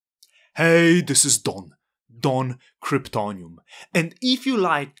Hey, this is Don Kryptonium. And if you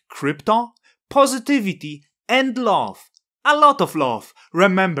like crypto, positivity and love, a lot of love,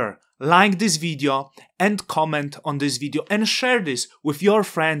 remember, like this video and comment on this video and share this with your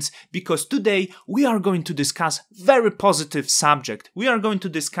friends, because today we are going to discuss very positive subject. We are going to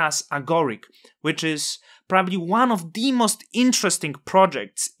discuss Agoric, which is probably one of the most interesting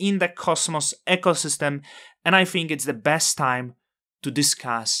projects in the Cosmos ecosystem, and I think it's the best time to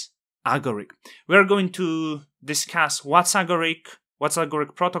discuss Agoric. We are going to discuss what's Agoric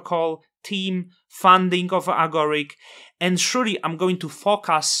protocol, team, funding of Agoric, and surely I'm going to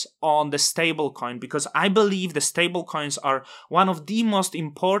focus on the stablecoin, because I believe the stablecoins are one of the most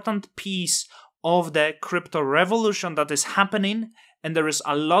important piece of the crypto revolution that is happening, and there is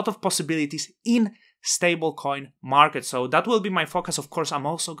a lot of possibilities in stablecoin market. So that will be my focus. Of course, I'm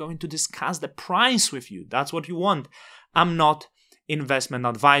also going to discuss the price with you. That's what you want. I'm not investment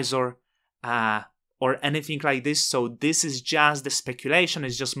advisor or anything like this, so this is just the speculation.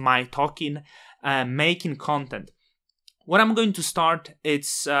 It's just my talking, making content. What I'm going to start,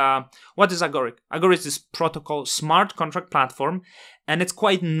 it's what is Agoric? Agoric is this protocol smart contract platform, and it's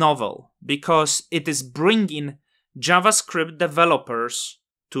quite novel because it is bringing JavaScript developers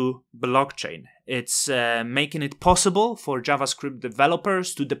to blockchain. It's making it possible for JavaScript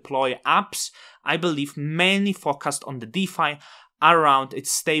developers to deploy apps, I believe mainly focused on the DeFi around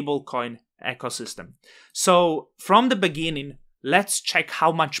its stablecoin ecosystem. So from the beginning, let's check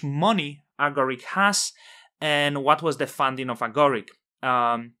how much money Agoric has and what was the funding of Agoric.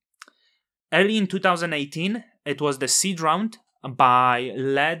 Early in 2018, it was the seed round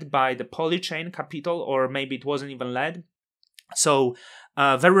led by the Polychain Capital, or maybe it wasn't even led. So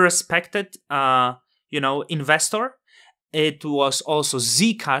very respected, investor. It was also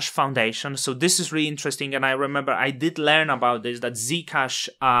Zcash Foundation. So this is really interesting. And I remember I did learn about this, that Zcash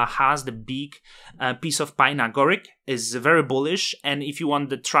has the big piece of pie in Agoric, is very bullish. And if you want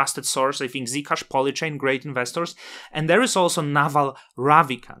the trusted source, I think Zcash, Polychain, great investors. And there is also Naval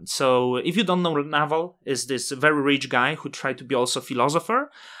Ravikant. So if you don't know, Naval is this very rich guy who tried to be also a philosopher,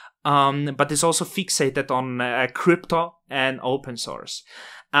 but is also fixated on crypto and open source.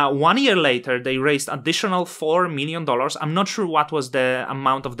 1 year later, they raised additional $4 million. I'm not sure what was the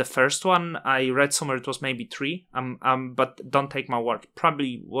amount of the first one. I read somewhere it was maybe 3. But don't take my word.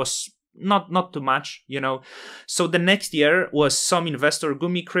 Probably was not too much, So the next year was some investor,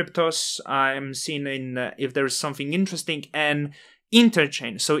 Gumi Cryptos. I'm seeing if there is something interesting, and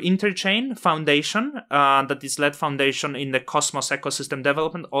Interchain. So Interchain Foundation, that is led foundation in the Cosmos ecosystem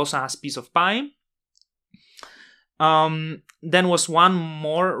development, also has piece of pie. Then was one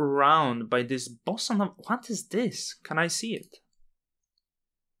more round by this Bossa Nova. What is this? Can I see it?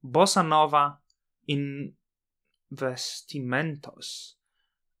 Bossa Nova Investimentos.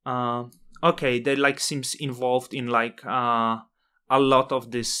 Okay, they seems involved in a lot of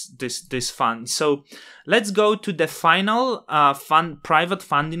this fund. So let's go to the final private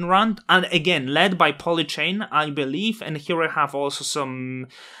funding round, and again led by Polychain, I believe. And here I have also some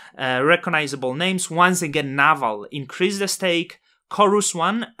recognizable names. Once again, Naval increased the stake. Chorus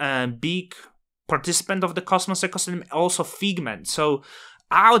One, big participant of the Cosmos ecosystem, also Figment. So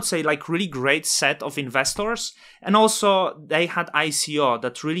I would say really great set of investors. And also they had ICO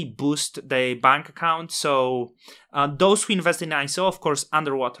that really boost the bank account. So those who invest in ICO, of course,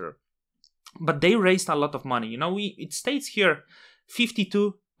 underwater. But they raised a lot of money. It states here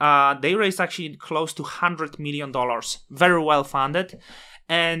 52. They raised actually close to $100 million. Very well funded.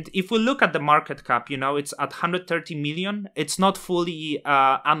 And if we look at the market cap, it's at 130 million. It's not fully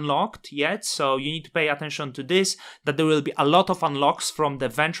unlocked yet, so you need to pay attention to this, that there will be a lot of unlocks from the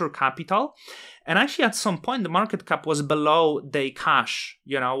venture capital. And actually, at some point, the market cap was below the cash,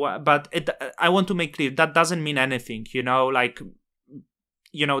 but I want to make clear, that doesn't mean anything, the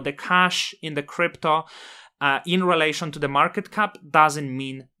cash in the crypto in relation to the market cap doesn't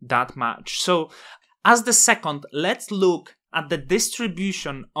mean that much. So as the second, let's look at the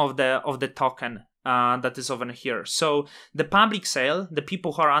distribution of the token that is over here. So the public sale, the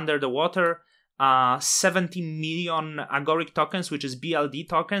people who are under the water, 70 million Agoric tokens, which is BLD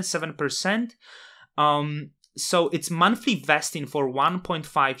tokens, 7%. So it's monthly vesting for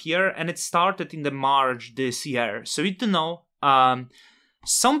 1.5 year, and it started in the March this year. So you need to know,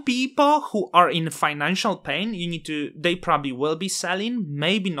 some people who are in financial pain, they probably will be selling,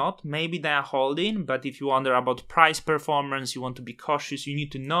 maybe not, maybe they are holding, but if you wonder about price performance, you want to be cautious, you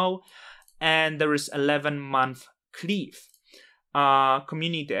need to know. And there is 11-month cliff.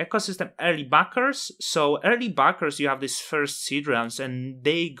 Community ecosystem, early backers. So early backers, you have this first seed rounds, and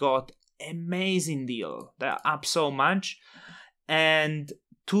they got amazing deal. They're up so much. And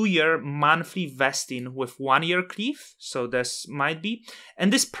 2-year monthly vesting with 1-year cliff. So this might be,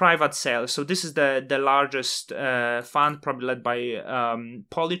 and this private sale. So this is the largest fund, probably led by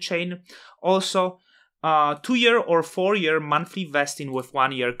Polychain. Also, 2-year or 4-year monthly vesting with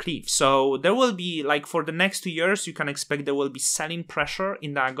 1-year cliff. So there will be, like, for the next 2 years, you can expect there will be selling pressure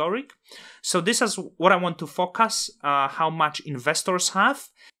in the Agoric. So this is what I want to focus, how much investors have.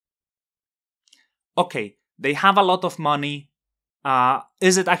 Okay, they have a lot of money.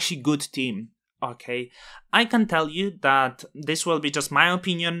 Is it actually good team? Okay, I can tell you that this will be just my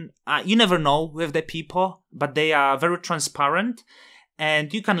opinion. You never know with the people, but they are very transparent.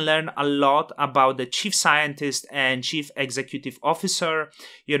 And you can learn a lot about the chief scientist and chief executive officer.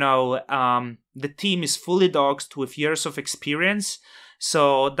 You know, the team is fully doxed with years of experience.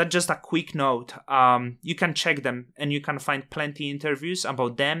 So that's just a quick note. You can check them and you can find plenty interviews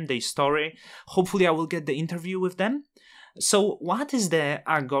about them, their story. Hopefully I will get the interview with them. So what is the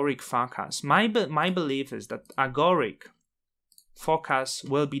Agoric focus? My belief is that Agoric focus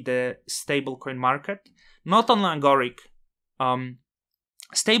will be the stablecoin market. Not only Agoric.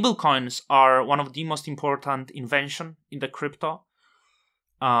 Stablecoins are one of the most important invention in the crypto.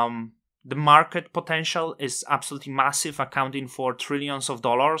 The market potential is absolutely massive, accounting for trillions of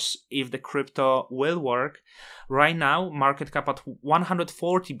dollars if the crypto will work. Right now, market cap at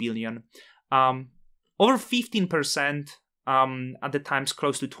 140 billion. Over 15%, at the times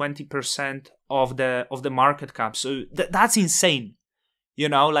close to 20% of the market cap. So that's insane. You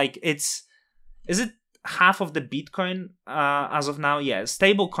know, like is it half of the Bitcoin as of now? Yeah,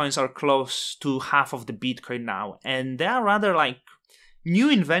 stable coins are close to half of the Bitcoin now, and they are rather like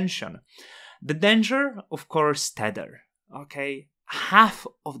new invention. The danger, of course, Tether. Okay, half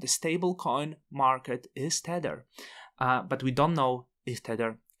of the stablecoin market is Tether, but we don't know if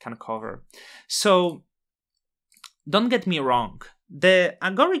Tether can cover. So don't get me wrong, the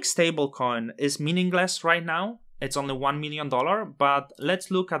Agoric stablecoin is meaningless right now. It's only $1 million, but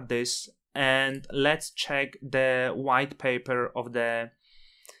let's look at this. And let's check the white paper of the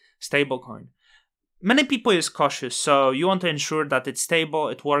stablecoin. Many people is cautious, so you want to ensure that it's stable,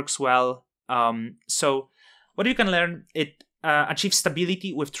 it works well. So what you can learn, it achieves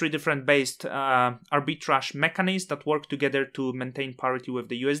stability with 3 different based arbitrage mechanisms that work together to maintain parity with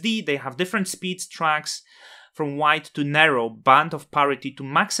the USD. They have different speeds, tracks, from wide to narrow band of parity to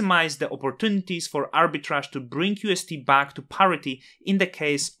maximize the opportunities for arbitrage to bring USD back to parity in the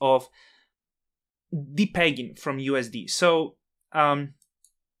case of depegging from USD. So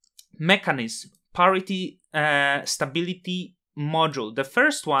mechanism, parity, stability module. The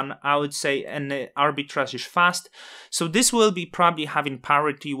first one, I would say, and the arbitrage is fast. So this will be probably having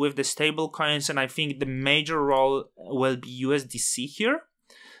parity with the stable coins, and I think the major role will be USDC here.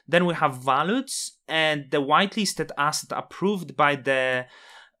 Then we have values and the whitelisted asset approved by the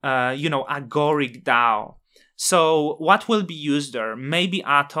Agoric DAO. So what will be used there? Maybe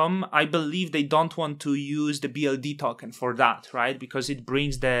Atom. I believe they don't want to use the BLD token for that, right? Because it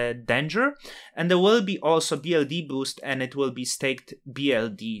brings the danger. And there will be also BLD boost and it will be staked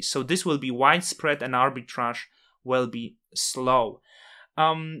BLD. So this will be widespread and arbitrage will be slow.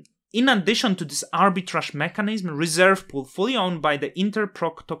 In addition to this arbitrage mechanism, reserve pool fully owned by the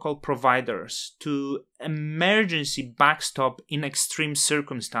inter-protocol providers to emergency backstop in extreme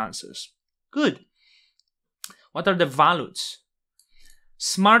circumstances. Good. What are the values?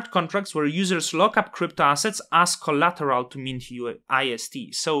 Smart contracts where users lock up crypto assets as collateral to mint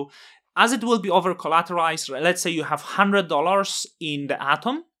IST. So as it will be over collateralized, let's say you have $100 in the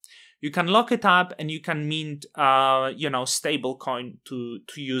Atom, you can lock it up and you can mint, stable coin to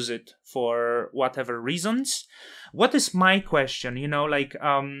use it for whatever reasons. What is my question?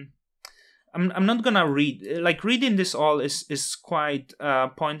 I'm not gonna read. Like reading this all is quite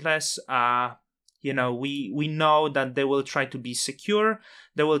pointless. We know that they will try to be secure.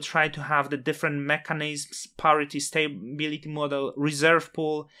 They will try to have the different mechanisms, parity, stability model, reserve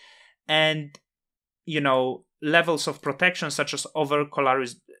pool, and levels of protection such as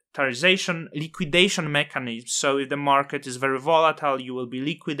over-collateralization, liquidation mechanisms. So if the market is very volatile, you will be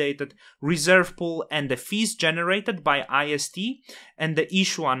liquidated. Reserve pool and the fees generated by IST and the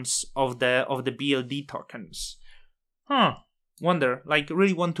issuance of the BLD tokens. Wonder,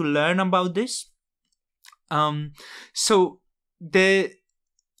 really want to learn about this. So the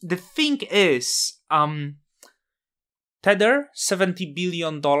thing is, Tether, $70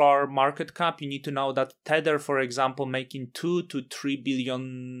 billion market cap. You need to know that Tether, for example, making $2 to $3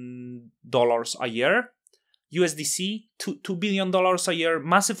 billion a year. USDC, $2 billion a year.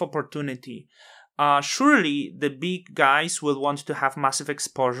 Massive opportunity. Surely the big guys will want to have massive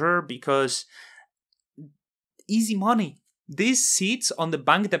exposure because easy money. this sits on the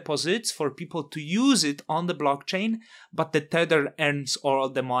bank deposits for people to use it on the blockchain, but the Tether earns all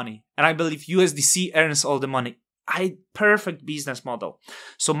the money. And I believe USDC earns all the money. Perfect business model.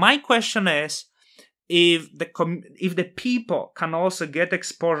 So my question is, if the people can also get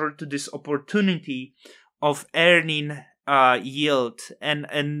exposure to this opportunity of earning yield, and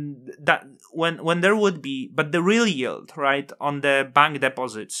that when there would be, but the real yield, right, on the bank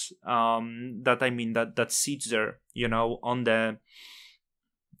deposits, that sits there, on the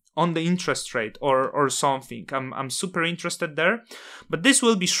interest rate or something. I'm super interested there, but this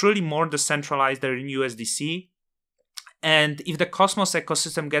will be surely more decentralized than in USDC. And if the Cosmos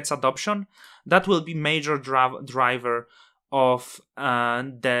ecosystem gets adoption, that will be major driver of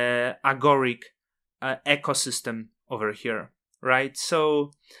the Agoric ecosystem over here, right?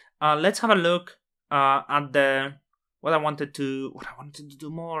 So let's have a look at what I wanted to do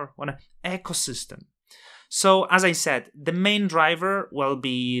more on an ecosystem. So as I said, the main driver will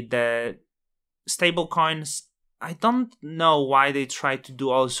be the stablecoins. I don't know why they try to do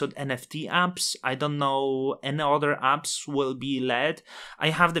also NFT apps. I don't know any other apps will be led.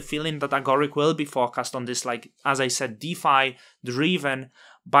 I have the feeling that Agoric will be focused on this, like, as I said, DeFi driven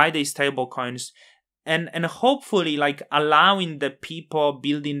by the stablecoins, and hopefully like allowing the people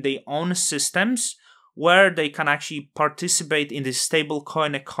building their own systems where they can actually participate in the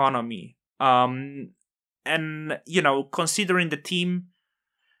stablecoin economy. And considering the team,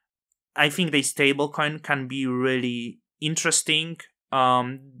 I think the stablecoin can be really interesting.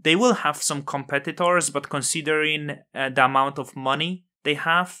 They will have some competitors, but considering the amount of money they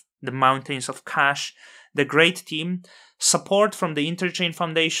have, the mountains of cash, the great team, support from the Interchain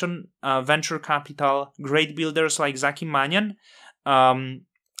Foundation, venture capital, great builders like Zaki Manyan,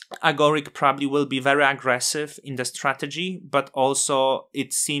 Agoric probably will be very aggressive in the strategy, but also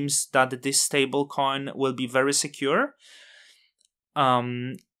it seems that this stablecoin will be very secure.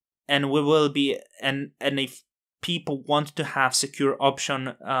 And we will be, and if people want to have secure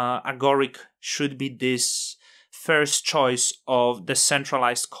option, Agoric should be this first choice of the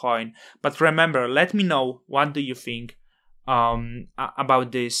centralized coin. But remember, let me know, what do you think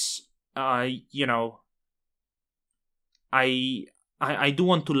about this? I do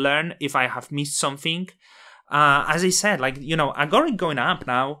want to learn if I have missed something. As I said, Agoric going up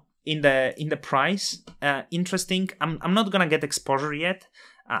now in the price. Interesting. I'm not gonna get exposure yet.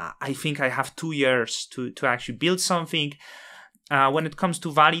 I think I have 2 years to actually build something. When it comes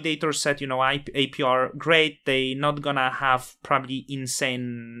to validator set, APR, great. They not gonna have probably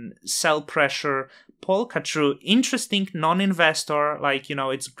insane sell pressure. Polka, true, interesting non-investor.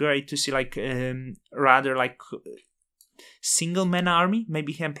 It's great to see rather like single man army.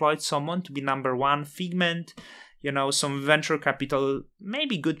 Maybe he employed someone to be number one. Figment, some venture capital,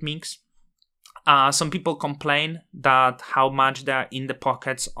 maybe good mix. Some people complain that how much they're in the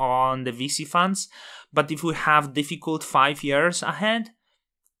pockets on the VC funds, but if we have difficult 5 years ahead,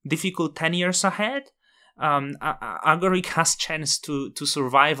 difficult 10 years ahead, Agoric has chance to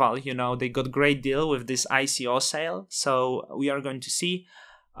survival. They got great deal with this ICO sale, so we are going to see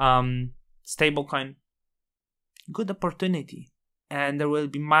stablecoin, good opportunity, and there will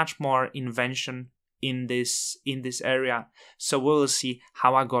be much more invention in this area. So we will see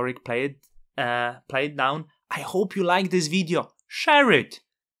how Agoric played down. I hope you like this video. Share it.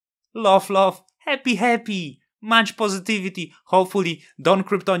 Love, happy, much positivity. Hopefully Don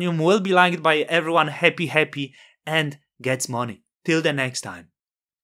Kryptonium will be liked by everyone, happy, and gets money. Till the next time.